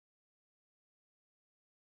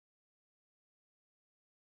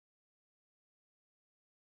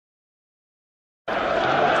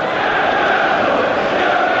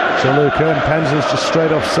Chaluka, and Penza's just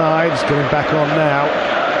straight offside. He's getting back on now.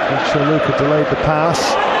 And Chaluka delayed the pass.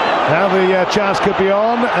 Now the chance could be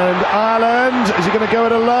on, and Ireland, is he going to go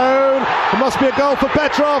it alone? There must be a goal for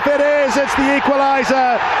Petrov. It is, it's the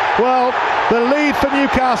equaliser. Well, the lead for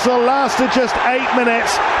Newcastle lasted just 8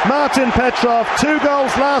 minutes. Martin Petrov, 2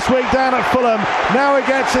 goals last week down at Fulham. Now he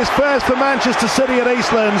gets his first for Manchester City at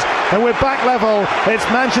Eastlands, and we're back level. It's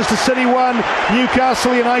Manchester City 1,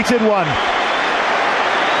 Newcastle United 1.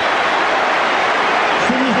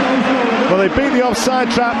 Well, they beat the offside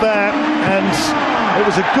trap there, and it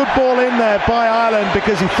was a good ball in there by Ireland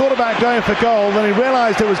because he thought about going for goal, then he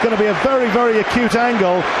realised it was going to be a very, very acute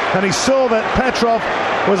angle, and he saw that Petrov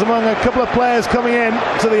was among a couple of players coming in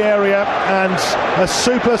to the area, and a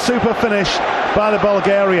super finish by the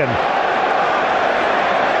Bulgarian.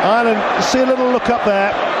 Ireland, see a little look up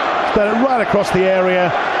there, spread it right across the area.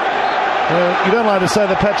 You don't like to say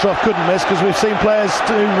that Petrov couldn't miss, because we've seen players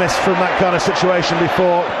do miss from that kind of situation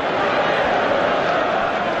before.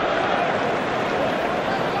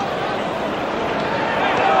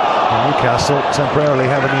 Newcastle temporarily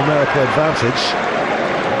have a numerical advantage.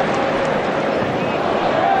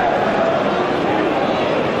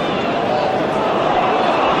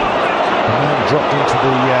 And then dropped into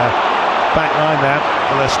the back line now.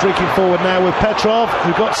 And they're streaking forward now with Petrov,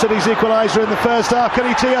 who got City's equaliser in the first half. Can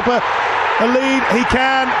he tee up a lead? He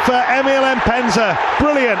can for Emil Penza.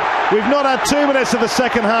 Brilliant. We've not had 2 minutes of the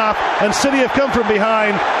second half, and City have come from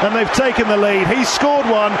behind and they've taken the lead. He's scored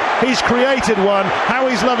one, he's created one. How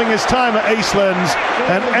he's loving his time at Eastlands,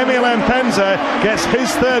 and Emil Penza gets his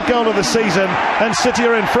 3rd goal of the season, and City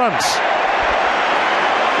are in front.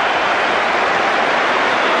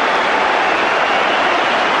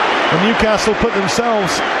 And Newcastle put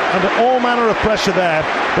themselves under all manner of pressure there,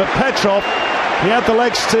 but Petrov, he had the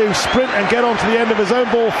legs to sprint and get onto the end of his own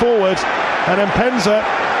ball forward, and then Penza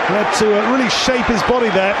had to really shape his body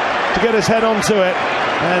there to get his head onto it,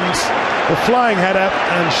 and the flying header,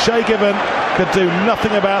 and Shay Given could do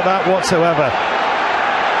nothing about that whatsoever.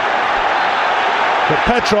 But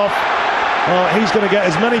Petrov, well, he's going to get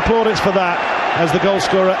as many plaudits for that as the goal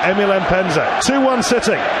scorer Emil Penza. 2-1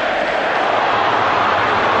 City.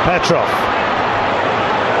 Petrov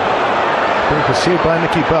being pursued by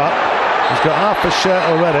Nicky Butt. He's got half a shirt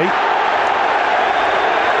already.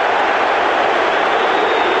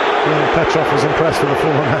 Petrov was impressed with the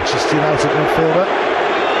former Manchester United midfielder.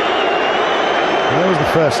 And there was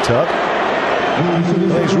the first tug.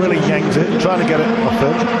 He's really yanked it, trying to get it off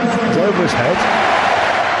him. It's over his head.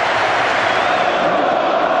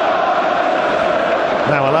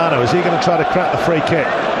 Now Alano, is he going to try to crack the free kick?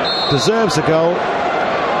 Deserves a goal.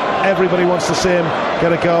 Everybody wants to see him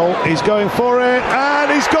get a goal. He's going for it,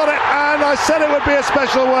 and he's got it, and I said it would be a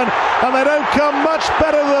special one, and they don't come much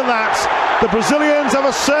better than that. The Brazilians have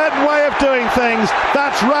a certain way of doing things.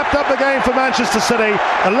 That's wrapped up the game for Manchester City.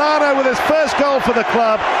 Alano with his first goal for the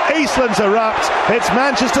club. Eastlands erupt. It's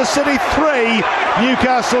Manchester City 3,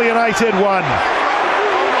 Newcastle United 1.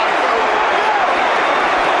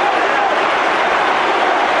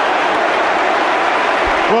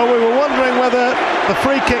 Well, we were wondering whether the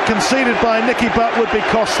free kick conceded by Nicky Butt would be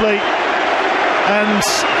costly, and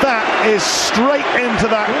that is straight into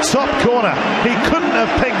that top corner. He couldn't have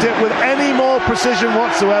picked it with any more precision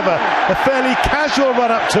whatsoever. A fairly casual run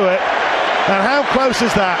up to it, and how close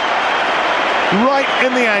is that? Right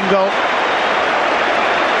in the angle.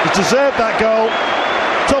 He deserved that goal.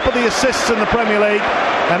 Top of the assists in the Premier League,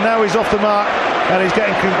 and now he's off the mark, and he's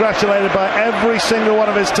getting congratulated by every single one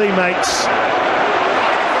of his teammates.